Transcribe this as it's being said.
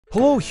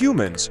Hello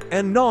humans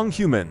and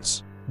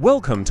non-humans.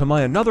 Welcome to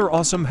my another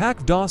awesome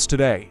hack DOS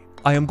today.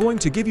 I am going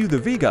to give you the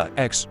Vega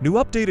X new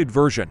updated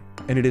version,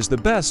 and it is the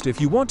best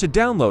if you want to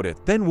download it,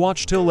 then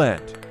watch till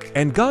end.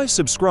 And guys,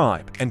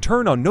 subscribe and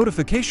turn on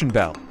notification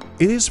bell.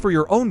 It is for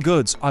your own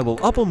goods. I will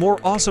upload more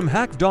awesome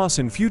hack DOS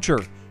in future,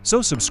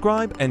 so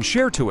subscribe and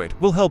share to it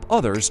will help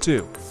others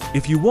too.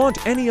 If you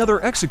want any other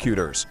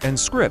executors and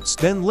scripts,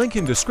 then link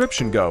in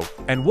description, go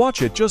and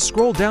watch it, just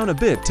scroll down a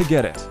bit to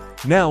get it.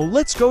 Now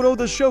let's go to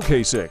the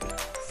showcasing.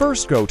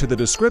 First, go to the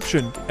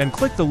description and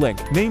click the link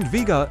named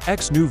Vega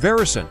X New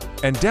Version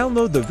and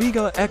download the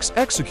Vega X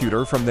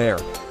Executor from there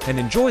and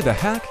enjoy the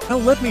hack. Now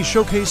let me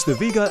showcase the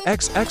Vega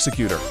X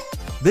Executor.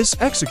 This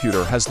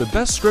executor has the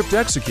best script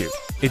execute.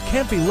 It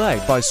can't be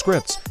lagged by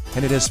scripts,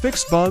 and it has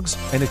fixed bugs,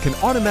 and it can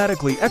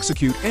automatically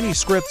execute any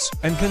scripts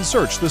and can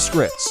search the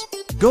scripts.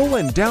 Go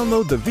and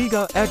download the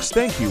Vega X.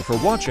 Thank you for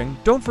watching.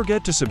 Don't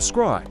forget to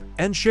subscribe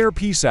and share.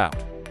 Peace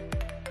out.